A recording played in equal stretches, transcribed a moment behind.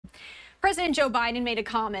President Joe Biden made a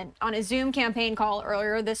comment on a Zoom campaign call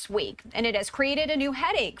earlier this week, and it has created a new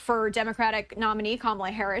headache for Democratic nominee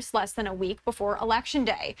Kamala Harris less than a week before Election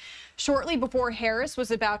Day. Shortly before Harris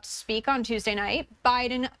was about to speak on Tuesday night,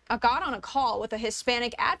 Biden got on a call with a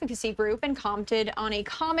Hispanic advocacy group and commented on a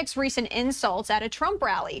comic's recent insults at a Trump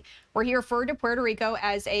rally, where he referred to Puerto Rico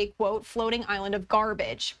as a, quote, floating island of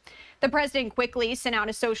garbage. The president quickly sent out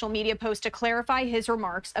a social media post to clarify his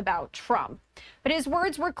remarks about Trump. But his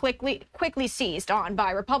words were quickly seized on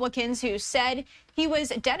by Republicans who said he was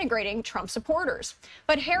denigrating Trump supporters.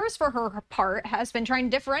 But Harris, for her part, has been trying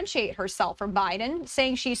to differentiate herself from Biden,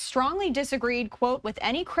 saying she strongly disagreed, quote, with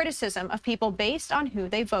any criticism of people based on who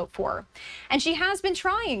they vote for. And she has been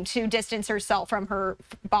trying to distance herself from her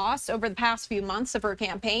boss over the past few months of her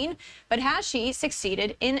campaign. But has she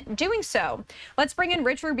succeeded in doing so? Let's bring in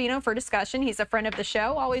Rich Rubino for discussion. He's a friend of the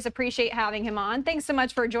show. Always appreciate having him on. Thanks so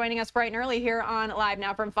much for joining us bright and early here on Live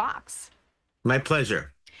Now from Fox. My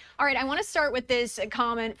pleasure. All right, I want to start with this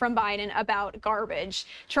comment from Biden about garbage.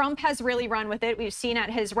 Trump has really run with it. We've seen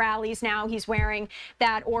at his rallies now he's wearing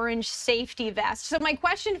that orange safety vest. So my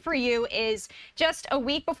question for you is, just a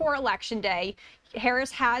week before Election Day,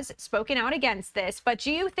 Harris has spoken out against this, but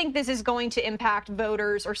do you think this is going to impact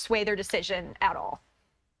voters or sway their decision at all?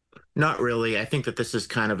 Not really. I think that this is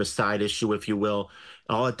kind of a side issue, if you will.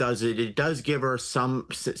 All it does is it does give her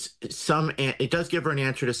it does give her an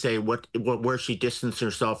answer to say where she distanced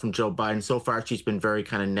herself from Joe Biden. So far, she's been very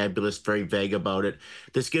kind of nebulous, very vague about it.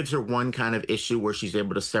 This gives her one kind of issue where she's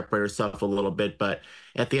able to separate herself a little bit. But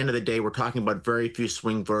at the end of the day, we're talking about very few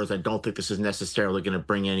swing voters. I don't think this is necessarily going to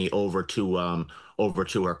bring any over to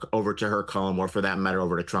her column, or for that matter,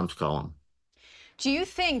 over to Trump's column. Do you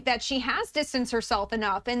think that she has distanced herself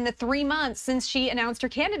enough in the 3 months since she announced her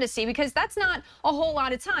candidacy? Because that's not a whole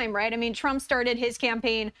lot of time, right? I mean, Trump started his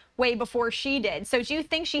campaign way before she did. So do you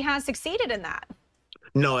think she has succeeded in that?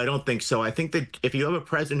 No, I don't think so. I think that if you have a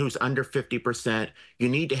president who's under 50%, you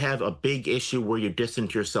need to have a big issue where you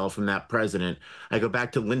distance yourself from that president. I go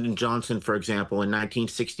back to Lyndon Johnson, for example, in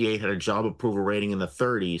 1968, had a job approval rating in the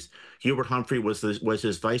 30s. Hubert Humphrey was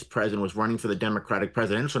his vice president, was running for the Democratic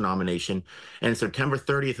presidential nomination. And September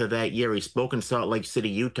 30th of that year, he spoke in Salt Lake City,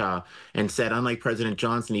 Utah, and said, unlike President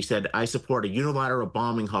Johnson, he said, I support a unilateral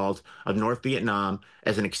bombing halt of North Vietnam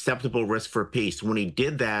as an acceptable risk for peace. When he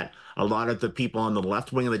did that, a lot of the people on the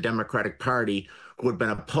left wing of the Democratic Party who had been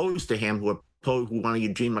opposed to him, who wanted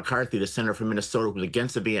Eugene McCarthy, the senator from Minnesota, who was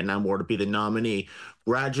against the Vietnam War, to be the nominee,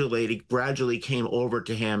 gradually came over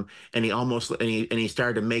to him, and he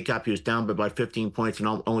started to make up. He was down by about 15 points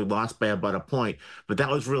and only lost by about a point. But that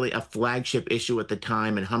was really a flagship issue at the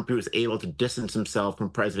time, and Humphrey was able to distance himself from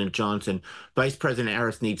President Johnson. Vice President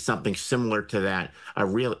Harris needs something similar to that, a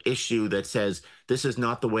real issue that says, this is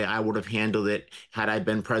not the way I would have handled it had I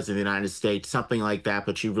been president of the United States, something like that,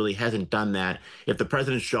 but she really hasn't done that. If the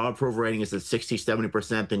president's job approval rating is at 60,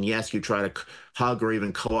 70%, then yes, you try to hug or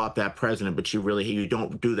even co-opt that president, but you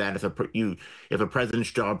don't do that. If a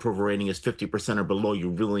president's job approval rating is 50% or below, you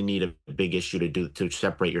really need a big issue to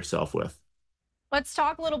separate yourself with. Let's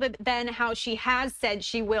talk a little bit then how she has said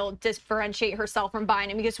she will differentiate herself from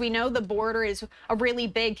Biden, because we know the border is a really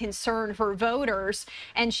big concern for voters.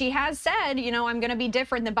 And she has said, you know, I'm going to be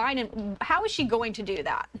different than Biden. How is she going to do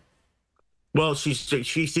that? Well,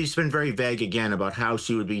 she's been very vague again about how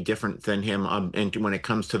she would be different than him and when it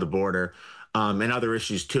comes to the border and other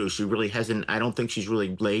issues too. She really hasn't. I don't think she's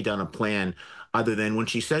really laid down a plan, other than when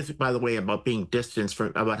she says, by the way, about being distanced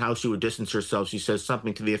from, about how she would distance herself. She says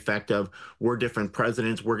something to the effect of, "We're different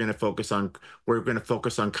presidents. We're going to focus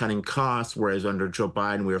on cutting costs, whereas under Joe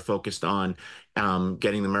Biden, we were focused on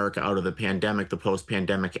getting America out of the pandemic, the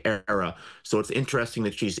post-pandemic era." So it's interesting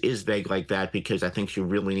that she is vague like that, because I think she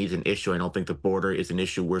really needs an issue. I don't think the border is an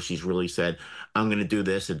issue where she's really said, I'm going to do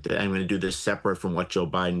this, and I'm going to do this separate from what Joe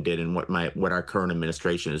Biden did and what our current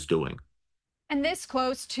administration is doing. And this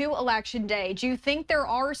close to Election Day, do you think there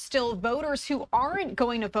are still voters who aren't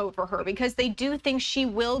going to vote for her because they do think she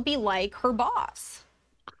will be like her boss?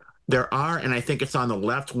 There are, and I think it's on the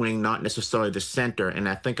left wing, not necessarily the center. And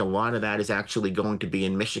I think a lot of that is actually going to be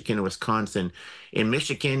in Michigan and Wisconsin. In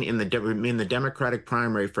Michigan, in the Democratic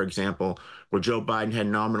primary, for example, where Joe Biden had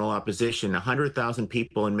nominal opposition, 100,000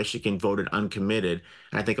 people in Michigan voted uncommitted.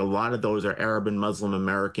 And I think a lot of those are Arab and Muslim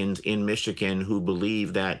Americans in Michigan who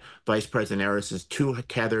believe that Vice President Harris is too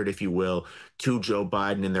tethered, if you will, to Joe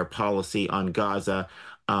Biden and their policy on Gaza.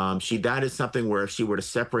 That is something where if she were to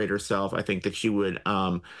separate herself, I think that she would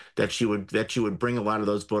bring a lot of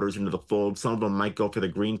those voters into the fold. Some of them might go for the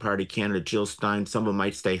Green Party candidate Jill Stein. Some of them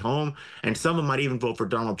might stay home, and some of them might even vote for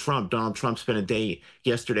Donald Trump. Donald Trump spent a day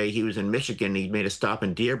yesterday. He was in Michigan. He made a stop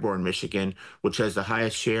in Dearborn, Michigan, which has the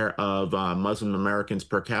highest share of Muslim Americans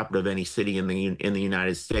per capita of any city in the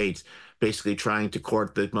United States, basically trying to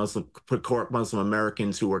court Muslim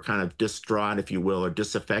Americans who were kind of distraught, if you will, or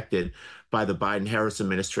disaffected by the Biden-Harris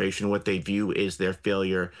administration. What they view is their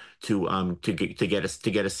failure to get a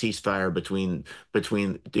ceasefire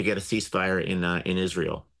in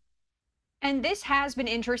Israel. And this has been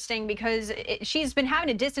interesting because she's been having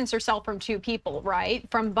to distance herself from two people, right?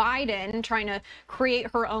 From Biden, trying to create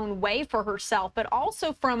her own way for herself, but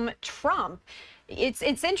also from Trump. It's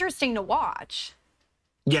interesting to watch.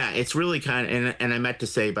 Yeah, it's really kind of, and I meant to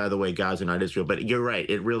say, by the way, Gaza, not Israel, but you're right.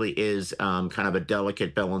 It really is kind of a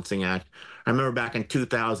delicate balancing act. I remember back in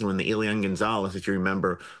 2000 when the Elian Gonzalez, if you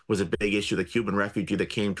remember, was a big issue, the Cuban refugee that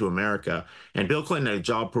came to America. And Bill Clinton had a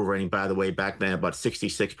job approval rating, by the way, back then about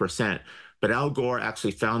 66%. But Al Gore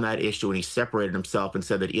actually found that issue and he separated himself and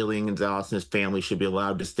said that Elian Gonzalez and his family should be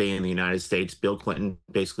allowed to stay in the United States. Bill Clinton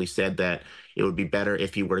basically said that it would be better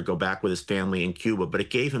if he were to go back with his family in Cuba. But it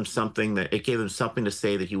gave him something to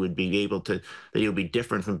say that he would be that he would be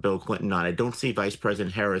different from Bill Clinton on. I don't see Vice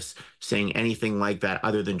President Harris saying anything like that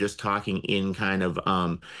other than just talking in kind of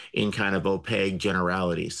opaque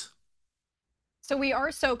generalities. So we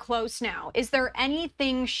are so close now. Is there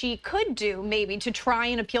anything she could do maybe to try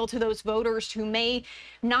and appeal to those voters who may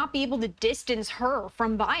not be able to distance her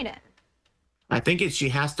from Biden? I think she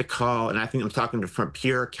has to call, and I think I'm talking from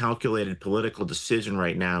pure calculated political decision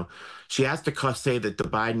right now. She has to say that the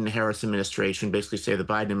Biden-Harris administration, basically say the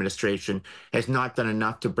Biden administration has not done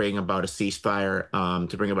enough to bring about a ceasefire,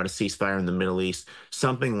 in the Middle East,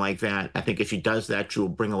 something like that. I think if she does that, she will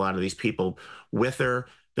bring a lot of these people with her.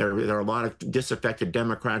 There are a lot of disaffected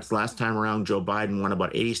Democrats. Last time around, Joe Biden won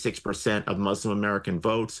about 86% of Muslim American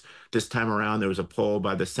votes. This time around, there was a poll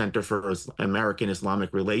by the Center for American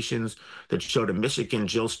Islamic Relations that showed in Michigan,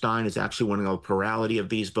 Jill Stein is actually winning a plurality of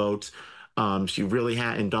these votes. She really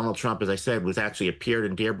had, and Donald Trump, as I said, was actually appeared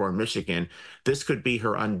in Dearborn, Michigan. This could be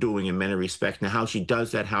her undoing in many respects. Now, how she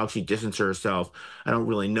does that, how she distances herself, I don't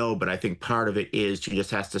really know, but I think part of it is she just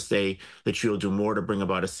has to say that she'll do more to bring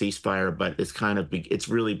about a ceasefire. But it's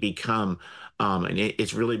really become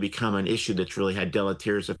an issue that's really had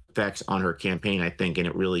deleterious effects on her campaign, I think, and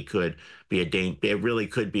it really could be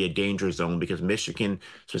a danger zone because Michigan,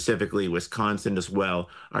 specifically Wisconsin as well,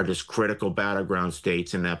 are just critical battleground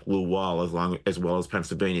states in that blue wall, as well as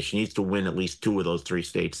Pennsylvania. She needs to win at least two of those three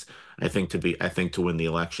states, I think, to win the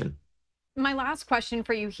election. My last question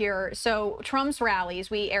for you here. So Trump's rallies,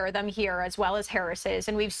 we air them here as well as Harris's,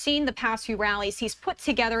 and we've seen the past few rallies. He's put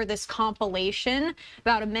together this compilation,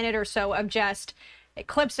 about a minute or so, of just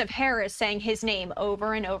clips of Harris saying his name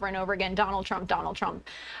over and over and over again, Donald Trump, Donald Trump.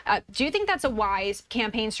 Do you think that's a wise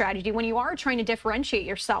campaign strategy when you are trying to differentiate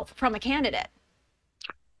yourself from a candidate?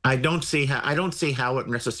 I don't see how it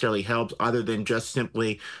necessarily helps other than just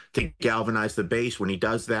simply to galvanize the base. When he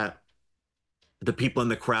does that, the people in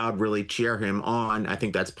the crowd really cheer him on. I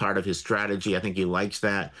think that's part of his strategy. I think he likes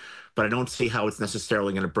that, but I don't see how it's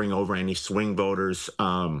necessarily going to bring over any swing voters.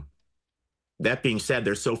 That being said,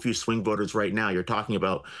 there's so few swing voters right now. You're talking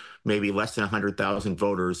about maybe less than 100,000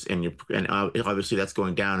 voters, and obviously that's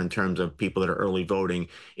going down in terms of people that are early voting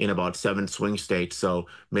in about 7 swing states. So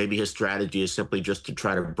maybe his strategy is simply just to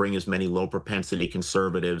try to bring as many low propensity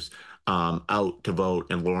conservatives out to vote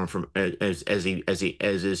and lure them from as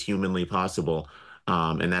is humanly possible.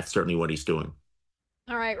 And that's certainly what he's doing.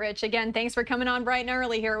 All right, Rich. Again, thanks for coming on bright and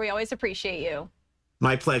early here. We always appreciate you.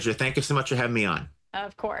 My pleasure. Thank you so much for having me on.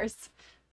 Of course.